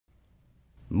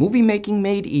Movie Making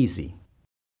Made Easy.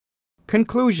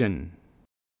 Conclusion.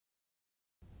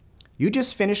 You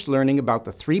just finished learning about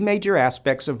the three major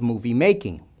aspects of movie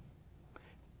making: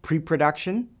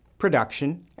 pre-production,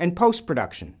 production, and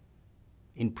post-production.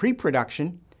 In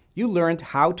pre-production, you learned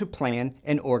how to plan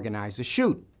and organize a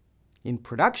shoot. In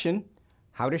production,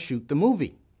 how to shoot the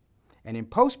movie. And in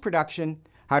post-production,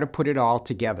 how to put it all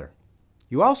together.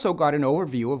 You also got an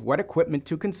overview of what equipment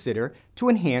to consider to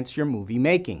enhance your movie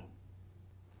making.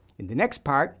 In the next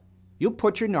part, you'll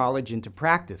put your knowledge into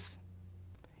practice.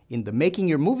 In the Making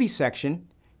Your Movie section,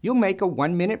 you'll make a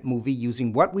 1-minute movie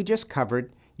using what we just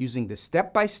covered, using the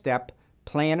step-by-step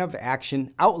plan of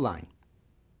action outline.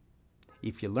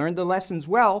 If you learn the lessons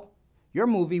well, your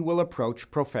movie will approach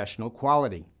professional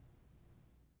quality.